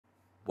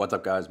What's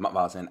up, guys?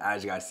 Mutvials, and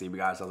as you guys see, we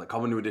got ourselves a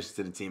couple new additions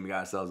to the team. We got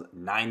ourselves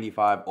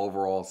 95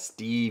 overall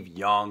Steve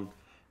Young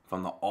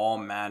from the All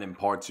Madden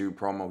Part 2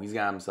 promo. He's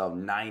got himself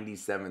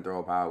 97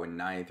 throw power with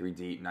 93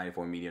 deep,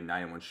 94 medium,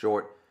 91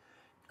 short.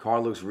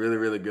 Card looks really,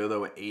 really good,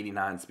 though, with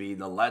 89 speed.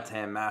 The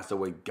left-hand master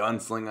with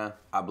Gunslinger.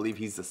 I believe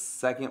he's the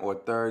second or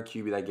third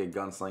QB that get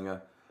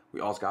Gunslinger. We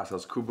also got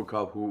ourselves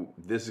Kupp, who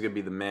this is going to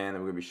be the man that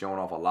we're going to be showing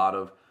off a lot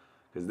of.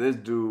 Because this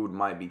dude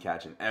might be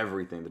catching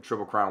everything. The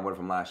Triple Crown winner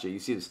from last year. You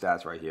see the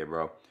stats right here,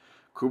 bro.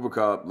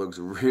 Kupp looks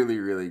really,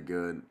 really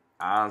good.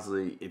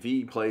 Honestly, if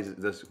he plays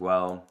this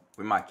well,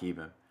 we might keep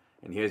him.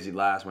 And here's the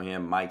last one here,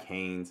 Mike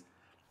Haynes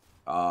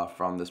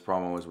from this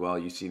promo as well.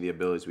 You see the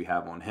abilities we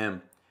have on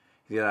him.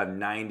 He's going to have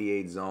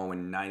 98 zone with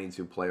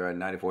 92 play rate,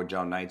 94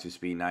 jump, 92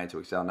 speed, 92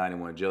 excel,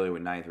 91 agility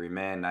with 93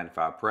 man,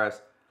 95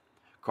 press.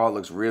 Card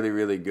looks really,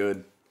 really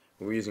good.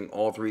 We're using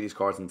all three of these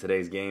cards in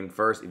today's game.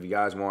 First, if you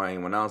guys want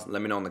anyone else,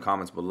 let me know in the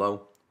comments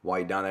below. While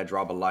you're down there,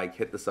 drop a like,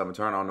 hit the sub, and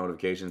turn on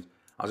notifications.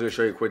 I was going to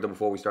show you quick though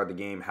before we start the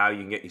game how you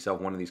can get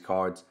yourself one of these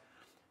cards.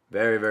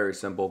 Very, very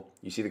simple.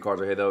 You see the cards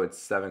right here though. It's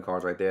 7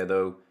 cards right there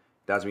though.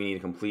 That's what you need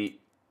to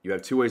complete. You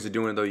have 2 ways of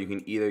doing it though. You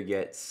can either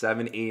get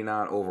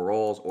 789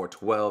 overalls or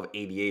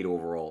 1288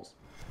 overalls.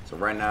 So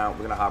right now, we're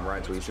going to hop right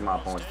into it. You see my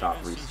opponent's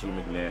top 3, Steve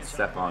McNair,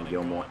 Stephon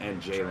Gilmore, and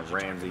Jalen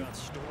Ramsey.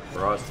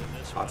 For us,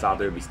 our top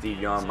 3 would be Steve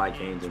Young, Mike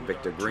Haynes, and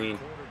Victor Green.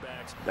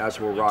 That's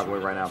what we're rocking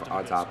with right now for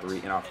our top 3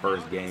 in our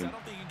first game.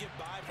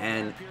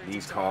 And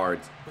these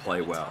cards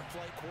play well.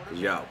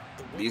 Yo,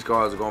 these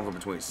cards are going for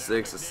between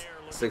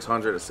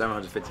 600 to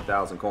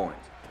 750,000 coins.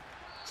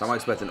 So I'm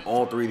expecting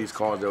all 3 of these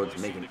cards though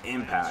to make an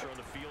impact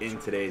in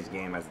today's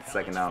game as it's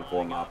second down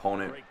for my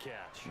opponent.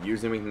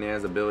 Using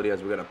McNair's ability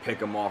as we're going to pick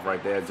him off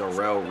right there.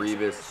 Darrell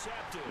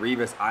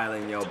Revis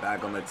Island,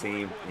 back on the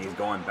team. And he's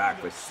going back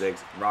for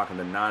 6, rocking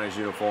the Niners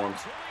uniforms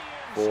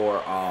for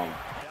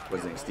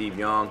what's his name, Steve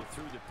Young,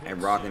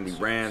 and rocking the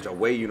Rams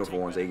away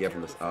uniforms they get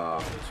from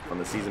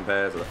the season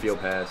pass or the field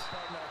pass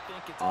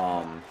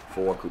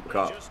for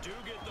Kupp.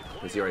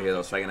 You see right here,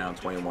 though, second down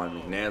 21.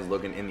 McNair's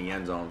looking in the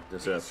end zone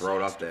just to throw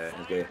it up there.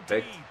 He's getting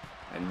picked,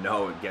 and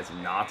no, it gets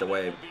knocked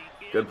away.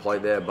 Good play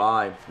there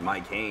by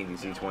Mike Haynes. You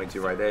see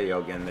 22 right there,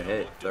 getting the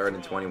hit. 3rd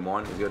and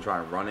 21. He's going to try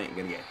and run it. He's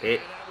going to get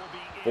hit.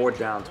 4th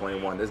down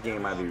 21. This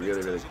game might be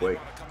really, really quick.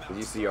 Because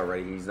you see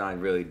already, he's not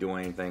really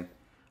doing anything.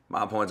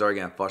 My opponent's already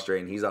getting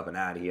frustrated, and he's up and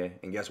out of here.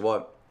 And guess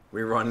what?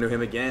 We run into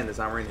him again. This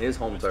time we're in his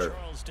home turf.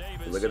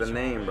 Look at the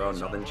name, bro.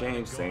 Nothing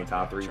changed. Same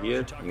top 3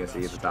 here. You can see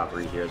it's the top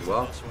 3 here as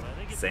well.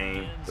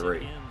 Same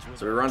 3.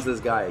 So we run to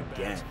this guy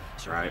again,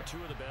 right?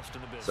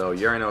 So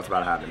you already know what's about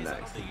to happen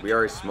next. We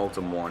already smoked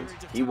him once.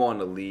 He wanted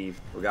to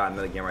leave. We got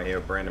another game right here.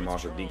 Brandon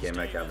Marshall, DK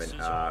Metcalf,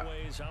 and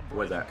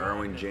what is that?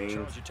 Erwin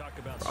James.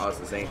 For us,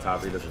 the same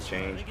top 3 doesn't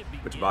change.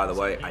 Which, by the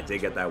way, I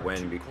did get that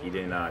win. He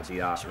didn't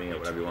DDoS me or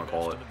whatever you want to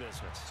call it.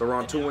 So we're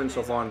on 2 wins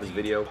so far in this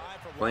video.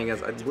 Playing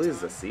against, I believe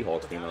it's the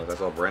Seahawks team though.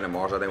 That's all Brandon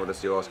Marshall, I think, with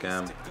the Seahawks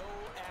cam.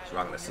 He's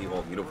rocking the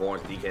Seahawks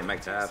uniforms, DK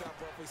Metcalf.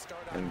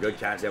 And good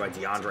catch there by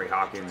DeAndre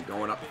Hopkins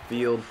going up the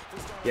field,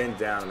 getting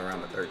down and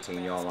around the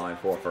 13-yard line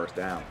for a first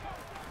down.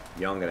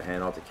 Young gonna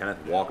hand off to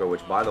Kenneth Walker,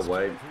 which, by the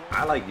way,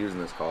 I like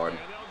using this card.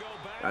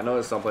 I know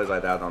there's some plays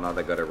like that I'm not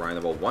that good at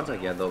running, but once I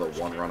get though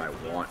the one run I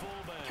want,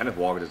 Kenneth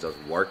Walker just does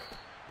work.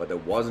 But there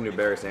was a new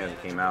Barry Sanders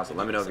that came out, so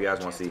let me know if you guys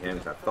want to see him,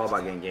 because I thought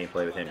about getting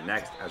gameplay with him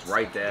next. As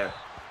right there.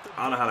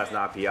 I don't know how that's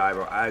not PI,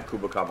 bro. I had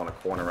Kupp on a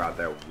corner out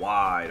there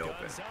wide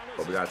open.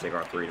 But we got to take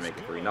our 3 to make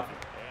it 3-0.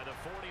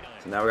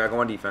 So now we got to go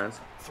on defense.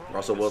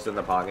 Russell Wilson in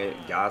the pocket.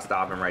 Got to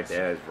stop him right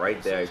there. It's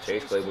right there.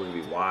 Chase Claypool will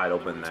be wide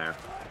open there.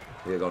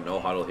 He's going to go no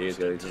huddle here. He's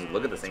going to just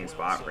look at the same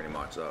spot pretty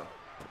much. So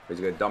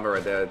he's going to dump it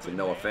right there to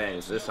Noah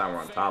Fant. So this time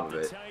we're on top of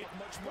it.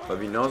 But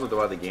if you notice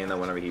throughout the game that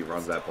whenever he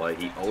runs that play,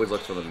 he always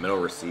looks for the middle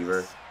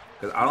receiver.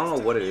 Because I don't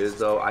know what it is,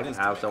 though. I can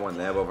have someone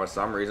there, but for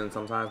some reason,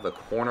 sometimes the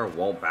corner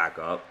won't back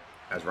up.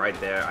 As right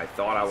there, I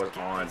thought I was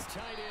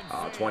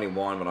on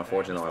 21, but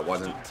unfortunately I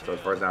wasn't. So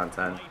it's 1st down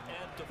 10.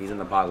 He's in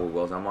the pocket with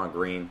Wilson. I'm on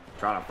green,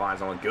 trying to find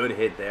someone. Good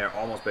hit there.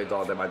 Almost picked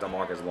off there by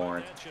DeMarcus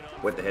Lawrence.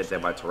 With the hit there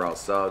by Terrell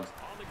Suggs.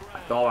 I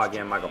thought I'd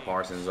get Michael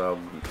Parsons, though.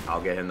 I'll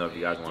get him, though, if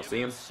you guys want to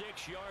see him.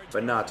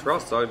 But nah, Terrell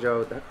Suggs,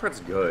 Joe, that card's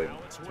good.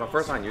 It's my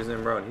first time using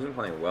him, bro, and he's been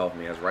playing well for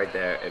me. As right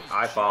there, if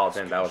I followed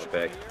him, that was a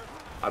pick.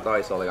 I thought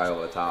he saw the guy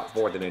over the top.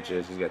 4th and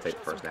inches. He's going to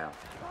take the 1st down.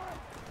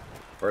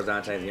 1st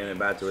down, James getting it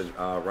back to his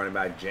running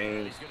back,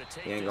 James.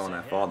 He ain't going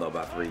that far, though,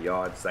 about 3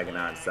 yards. 2nd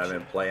down,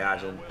 7, play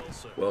action.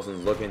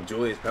 Wilson's looking.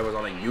 Julius Peppers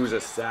on a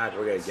user sack.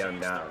 We're going to get him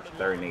down.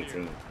 3rd and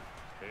 18.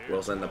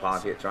 Wilson in the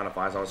pocket, trying to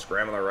find someone.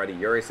 Scrambling already.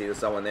 You already see there's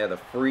someone there. The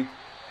freak.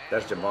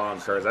 That's Javon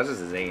Curse. That's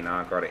just his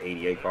 89 card, an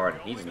 88 card.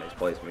 And he just makes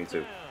plays for me,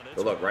 too.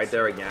 But look, right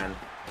there again.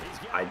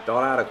 I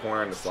thought I had a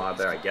corner in the slot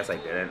there. I guess I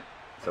didn't.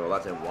 So it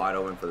left him wide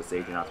open for the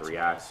safety not to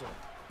react.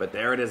 But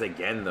there it is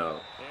again, though.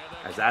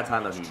 As that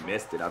time, though, he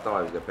missed it. I thought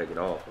I was going to pick it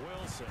off.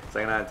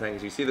 2nd down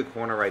 10. You see the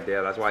corner right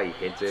there. That's why he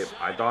hits it.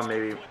 I thought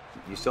maybe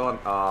you saw,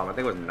 I think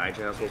it was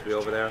Nitrogen that was supposed to be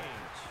over there.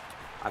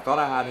 I thought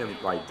I had him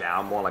like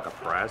down more like a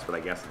press, but I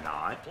guess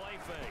not.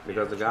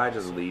 Because the guy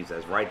just leaves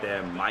us right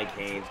there. Mike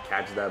Haynes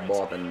catches that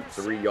ball at the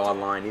 3-yard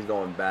line. He's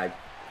going back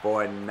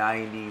for a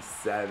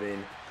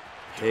 97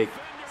 pick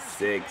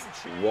six.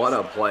 What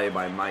a play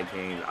by Mike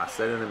Haynes. I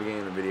said in the beginning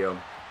of the video,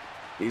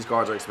 these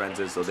cards are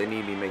expensive, so they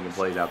need to be making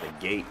plays out the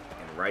gate.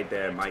 And right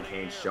there, Mike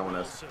Haynes showing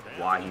us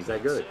why he's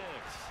that good.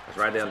 That's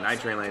right there. Night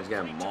Train Lane's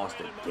getting mossed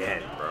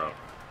again, bro.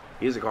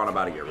 He's a card I'm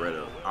about to get rid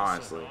of,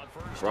 honestly.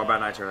 Brought by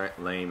Night Train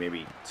Lane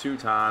maybe 2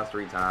 times,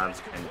 3 times,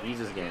 and he's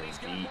just getting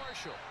beat.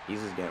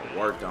 He's just getting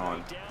worked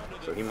on,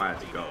 so he might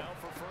have to go.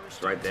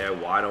 It's right there,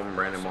 wide open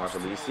Brandon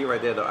Marshall. But you see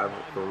right there, though, I have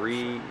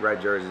 3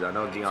 red jerseys. I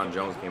know Deion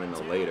Jones came in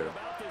though later.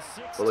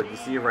 But look, you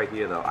see it right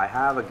here, though. I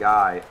have a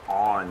guy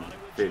on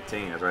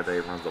 15. That's right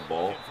there, he runs the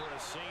ball.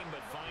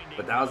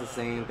 But that was the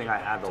same thing I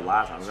had the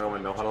last time. I'm going to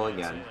win no huddle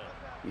again.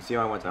 You see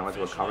how I went to? I went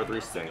to a cover 3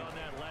 sting.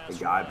 The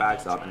guy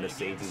backs up, and the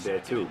safety's there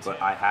too.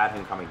 But I had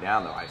him coming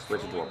down, though. I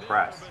switched it to a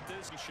press.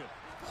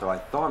 So I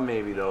thought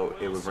maybe, though,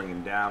 it would bring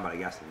him down, but I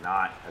guess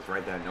not. That's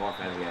right there. Noah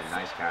Fann's getting a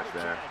nice catch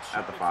there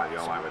at the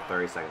 5-yard line with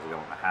 30 seconds to go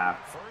in the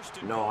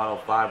half. No huddle,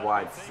 5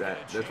 wide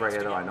set. This right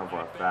here, though, I know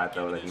for a fact,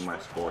 though, that he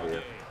might score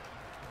here.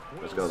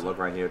 Let's go look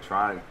right here.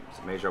 Trying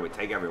to make sure we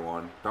take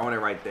everyone. Throwing it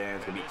right there.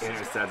 It's going to be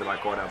intercepted by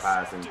Cordell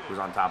Patterson, who's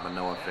on top of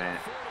Noah Fan.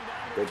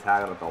 Good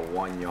tackle at the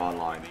 1-yard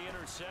line.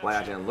 Play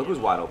action. Look who's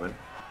wide open.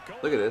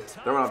 Look at this.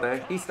 Throwing up there.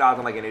 He stops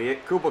him like an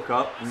idiot. Cooper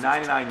Kupp,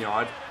 99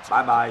 yards.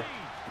 Bye-bye.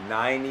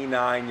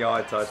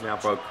 99-yard touchdown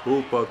for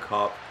Cooper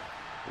Kupp.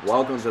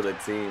 Welcome to the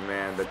team,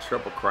 man. The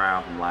triple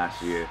crown from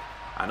last year.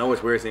 I know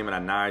it's weird seeing him in a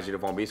Niners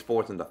uniform, but he's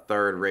forced in the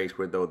 3rd race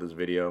quit, though, with this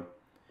video.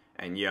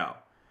 And, yo,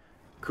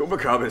 Cooper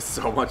Kupp is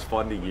so much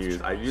fun to use.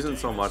 I use him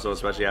so much, though,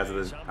 especially as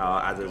this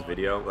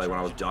video. Like, when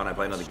I was done, I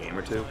played another game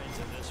or 2.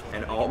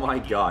 And, oh, my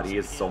God, he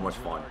is so much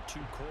fun.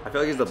 I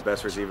feel like he's the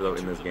best receiver, though,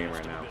 in this game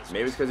right now.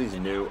 Maybe it's because he's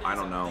new. I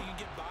don't know.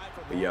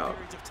 But, yo,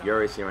 you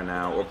already see right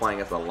now. We're playing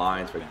against the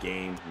Lions for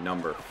game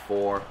number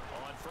 4.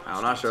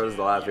 I'm not sure this is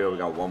the last video. We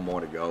got 1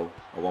 more to go,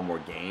 or 1 more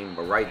game.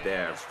 But right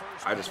there,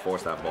 I just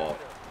forced that ball.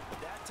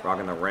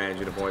 Rocking the Rams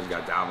uniforms.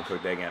 Got Dalvin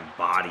Cook there getting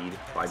bodied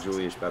by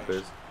Julius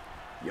Peppers.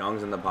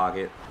 Young's in the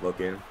pocket,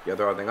 looking. You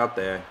throw everything up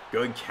there.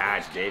 Good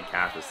catch. Dave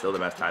Cash is still the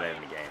best tight end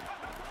in the game.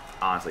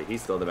 Honestly,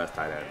 he's still the best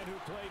tight end.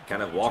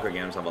 Kenneth Walker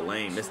gave himself a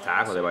lane. Missed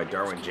tackle there by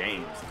Derwin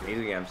James. He's going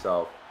to get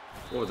himself,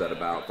 what was that,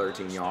 about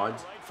 13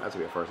 yards? That's going to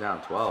be a first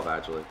down. 12,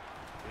 actually.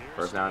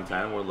 First down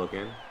 10, we're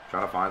looking.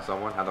 Trying to find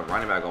someone. Had the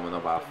running back open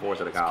up by a force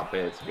of the Kyle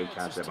Pitts. Good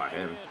catch there by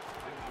him.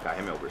 Got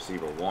him at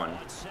receiver 1.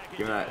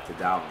 Giving that to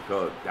Dalvin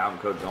Cook. Dalvin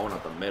Cook going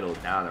up the middle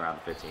down around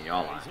the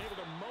 15-yard line.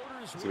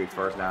 It's going to be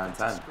first down and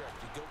 10.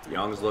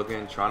 Young's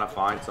looking, trying to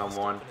find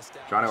someone.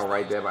 Trying to go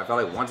right there, but I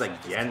felt like once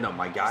again, though,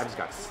 my guy just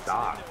got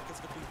stopped.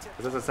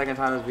 This is the second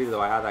time in this video,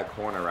 though, I had that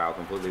corner route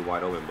completely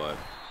wide open, but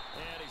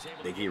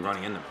they keep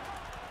running into me.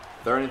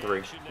 3rd and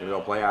 3. We go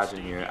play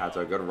action here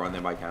after a good run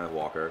there by Kenneth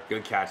Walker.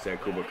 Good catch there,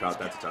 Cooper Kupp.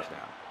 That's a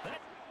touchdown.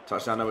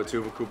 Touchdown number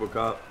 2 for Cooper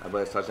Kupp. I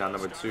believe it's touchdown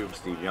number 2 for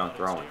Steve Young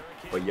throwing.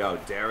 But, yo,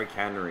 Derrick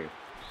Henry.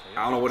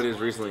 I don't know what it is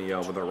recently,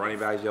 yo, but the running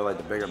backs, yo, like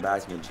the bigger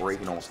backs have been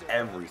breaking almost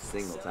every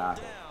single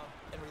tackle.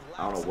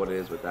 I don't know what it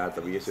is with that.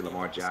 We see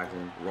Lamar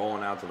Jackson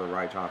rolling out to the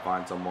right, trying to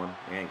find someone.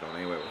 He ain't going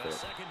anywhere with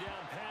it.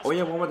 Oh,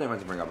 yeah, one more thing I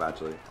meant to bring up,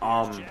 actually.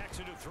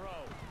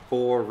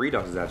 For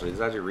Reduxes, actually.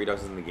 There's actually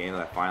Reduxes in the game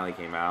that finally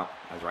came out.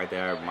 That's right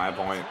there. My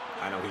point.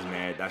 I know he's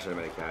mad. That should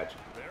have been a catch.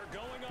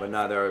 But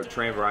no, there are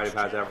train variety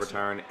pass out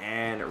return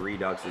and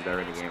Reduxes there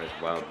in the game as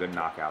well. Good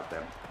knockout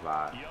there.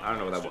 I don't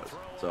know what that was.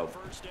 So,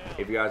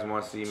 if you guys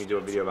want to see me do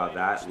a video about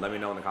that, let me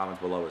know in the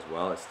comments below as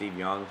well. It's Steve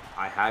Young.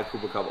 I had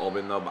Cooper Kupp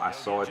open, though, but I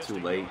saw it too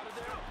late.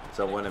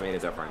 So it wouldn't have made a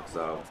difference.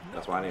 So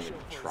that's why I didn't even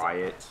try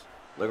it.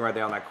 Looking right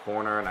there on that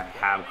corner, and I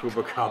have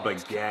Cooper Kupp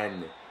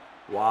again.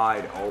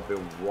 Wide open.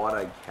 What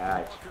a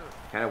catch.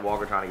 Kenneth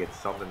Walker trying to get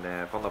something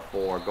there from the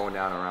 4, going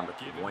down around the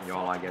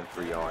 1-yard line, getting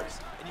 3 yards.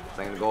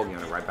 Second goal,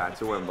 getting it right back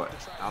to him, but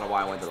I don't know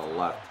why I went to the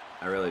left.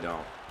 I really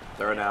don't.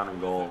 3rd down and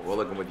goal. We're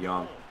looking with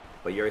Young.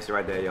 But you already see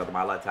right there, yo,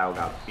 my left tackle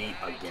got beat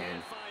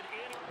again.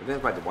 I think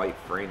it's by Dwight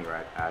Freeney,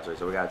 right, actually,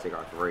 so we got to take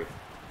our 3.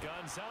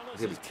 It's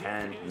going to be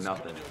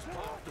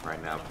 10-0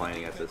 right now,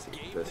 playing against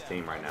this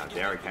team right now.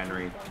 Derrick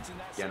Henry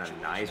getting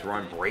a nice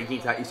run,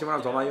 breaking tackle. You see what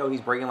I'm talking about, yo?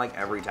 He's breaking like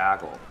every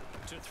tackle.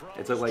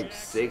 It took like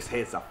 6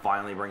 hits to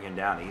finally bring him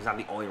down. He's not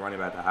the only running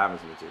back that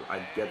happens to me, too.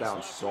 I get that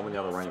on so many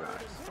other running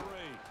backs.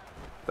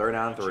 3rd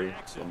down 3.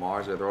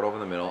 Lamar's going to throw it over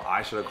the middle.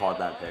 I should have caught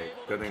that pick.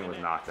 Good thing it was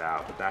knocked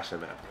out, but that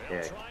should have been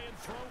a pick.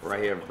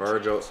 Right here,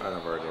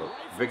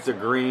 Victor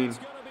Green.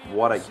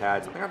 What a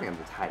catch. I think I'm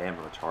the tight end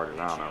for the Chargers.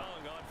 I don't know.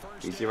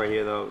 You see right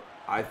here, though,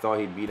 I thought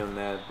he'd beat him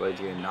there, but he's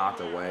getting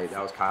knocked away.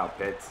 That was Kyle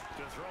Pitts.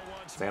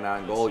 2nd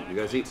down goal. You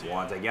guys see,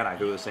 once again, I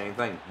do the same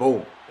thing.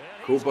 Boom.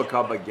 Cooper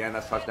Kupp again.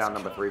 That's touchdown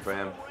number 3 for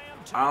him.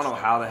 I don't know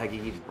how the heck he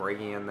keeps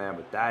breaking in there,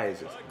 but that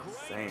is just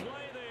insane.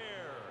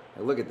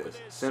 Like, look at this.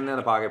 Sitting in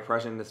the pocket,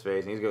 pressing his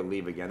face, and he's going to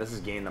leave again. This is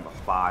game number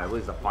 5. I believe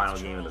it's the final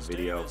game of the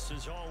video.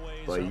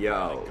 But,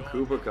 yo,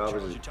 Cooper Kupp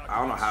is just, I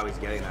don't know how he's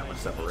getting that much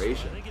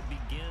separation.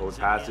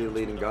 capacity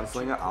leading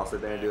gunslinger, I'll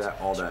sit there and do that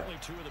all day.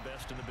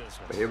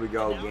 But here we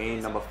go,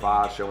 game number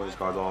 5, showing these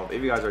cards off.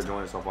 If you guys are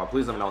enjoying it so far,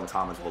 please let me know in the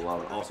comments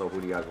below. And also,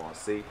 who do you guys want to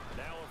see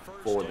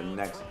for the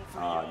next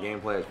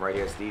gameplay? It's right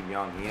here, Steve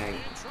Young. He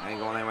ain't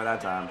going anywhere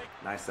that time.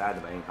 Nice side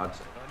to Aiden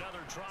Hudson.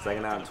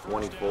 Second down,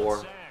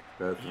 24.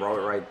 Gonna throw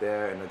it right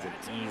there, and it's an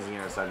easy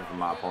interception from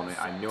my opponent.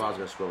 I knew I was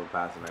gonna scribble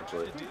past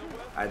eventually.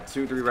 I had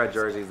 2-3 red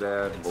jerseys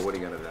there, but what are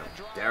you gonna do?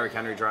 Derrick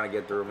Henry trying to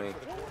get through me.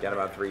 Got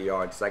about 3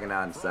 yards. Second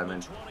down and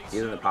 7.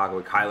 He's in the pocket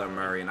with Kyler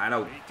Murray, and I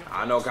know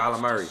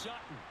Kyler Murray.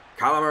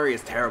 Kyler Murray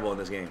is terrible in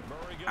this game.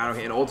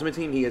 In Ultimate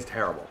Team, he is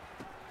terrible.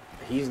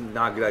 He's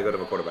not that good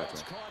of a quarterback to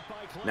me.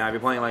 Now, if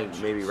you're playing like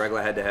maybe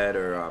regular head-to-head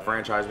or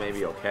franchise,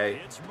 maybe okay.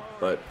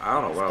 But I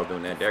don't know what I was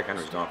doing there. Derrick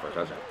Henry's gone for a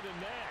touchdown.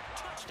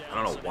 I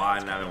don't know why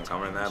I'm not even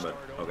covering that, but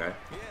okay.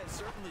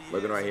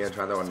 Looking right here,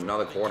 trying to throw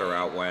another corner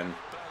out when,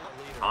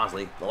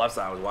 honestly, the left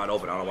side was wide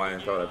open. I don't know why I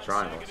didn't throw that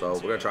triangle. So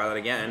we're going to try that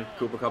again.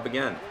 Kupp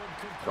again.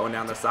 Going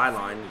down the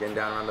sideline, getting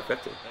down around the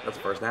 50. That's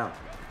the first down.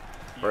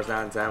 First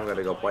down and 10. We're going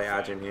to go play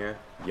action here.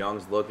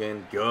 Young's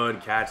looking.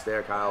 Good catch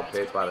there. Kyle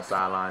Pitts by the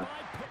sideline.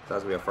 So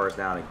that's going to be a first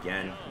down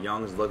again.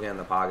 Young's looking in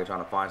the pocket,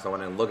 trying to find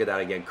someone. And look at that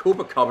again.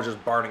 Kupp is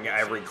just burning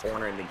every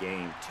corner in the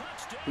game.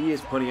 He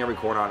is putting every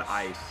corner on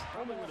ice.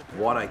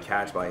 What a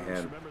catch by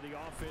him.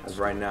 As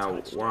right now,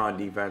 we're on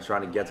defense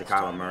trying to get to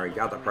Kyler Murray.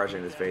 Got the pressure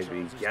in his face, but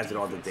he gets it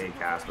on to Dave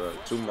Casper.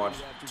 Too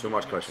much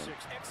cushion.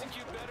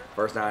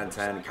 First down and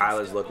 10.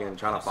 Kyler's looking,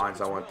 trying to find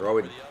someone. Throw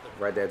it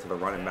right there to the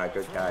running back.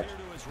 Good catch.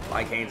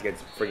 Mike Haynes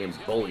gets freaking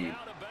bullied.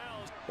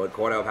 But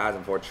Cordell has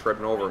him for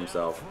tripping over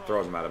himself.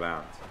 Throws him out of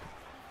bounds.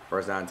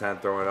 First down and 10.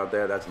 Throwing it up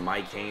there. That's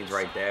Mike Haynes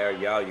right there.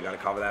 Yo, you got to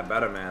cover that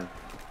better, man.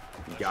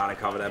 You got to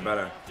cover that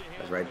better.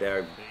 That's right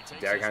there.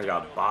 Derrick Henry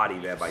got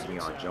bodied there by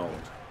Deion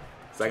Jones.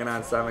 Second down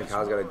and 7.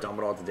 Kyle's got to dump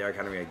it all to Derrick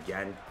Henry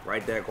again.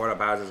 Right there,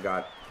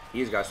 Cordell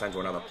he's got sent to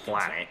another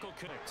planet.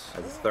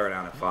 As it's third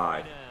down and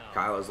 5.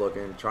 Kyle's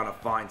looking, trying to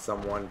find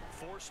someone.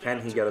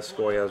 Can he get a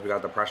score? Yes, we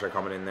got the pressure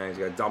coming in there. He's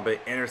going to dump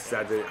it.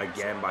 Intercepted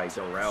again by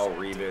Darrelle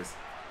Revis.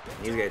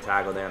 He's going to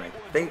tackle there, and I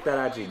think that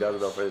actually does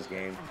it though for this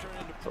game.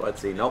 So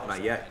let's see. Nope,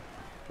 not yet.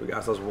 We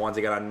got those ones.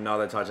 He got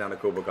another touchdown to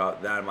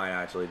Kupp. That might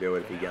actually do it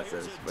if he gets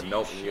this. But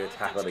nope, he's going to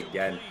tackle it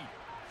again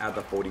at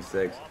the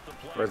 46.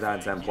 First down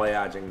and 10. Play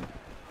action.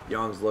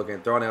 Young's looking,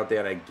 throwing it out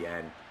there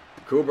again.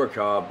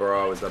 Kupp,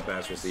 bro, is the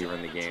best receiver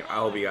in the game. I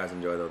hope you guys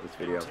enjoyed this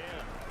video.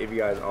 If you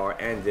guys are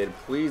and did,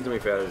 please do me a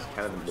favor. This is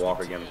Kenneth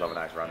Walker getting himself an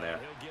action run there.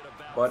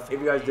 But if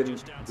you guys did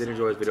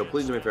enjoy this video,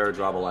 please do me a favor,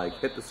 drop a like,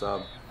 hit the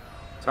sub,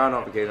 turn on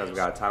notifications. We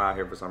got a timeout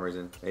here for some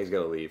reason. And he's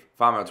gonna leave.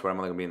 Follow me on Twitter. I'm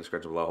gonna be in the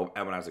description below. Hope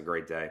everyone has a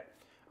great day.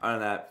 Other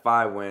than that,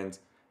 5 wins,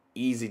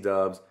 easy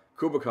dubs.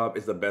 Kupp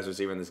is the best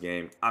receiver in this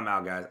game. I'm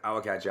out, guys. I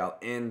will catch y'all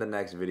in the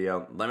next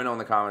video. Let me know in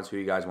the comments who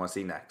you guys want to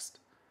see next.